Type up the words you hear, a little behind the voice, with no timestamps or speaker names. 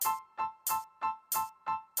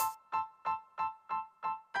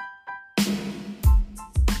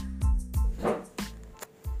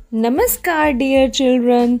Namaskar, dear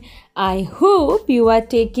children. I hope you are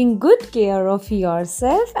taking good care of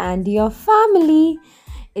yourself and your family.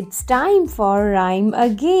 It's time for rhyme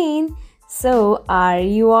again. So, are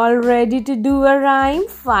you all ready to do a rhyme?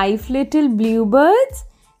 Five little bluebirds?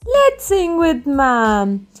 Let's sing with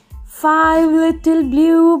ma'am. Five little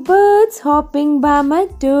bluebirds hopping by my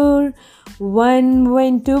door. One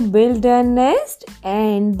went to build a nest,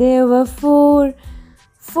 and there were four.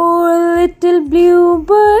 Four little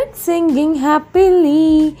bluebirds singing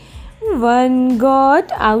happily. One got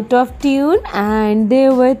out of tune and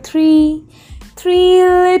there were three. Three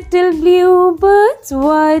little bluebirds,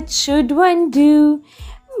 what should one do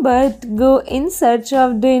but go in search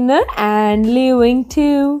of dinner and living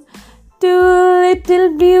too? Two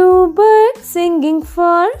little bluebirds singing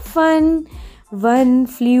for fun. One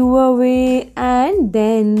flew away and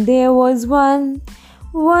then there was one.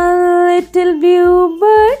 One little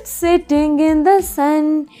bluebird sitting in the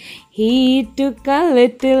sun. He took a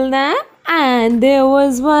little nap and there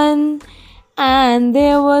was one and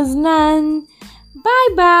there was none. Bye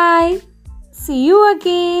bye. See you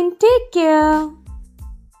again. Take care.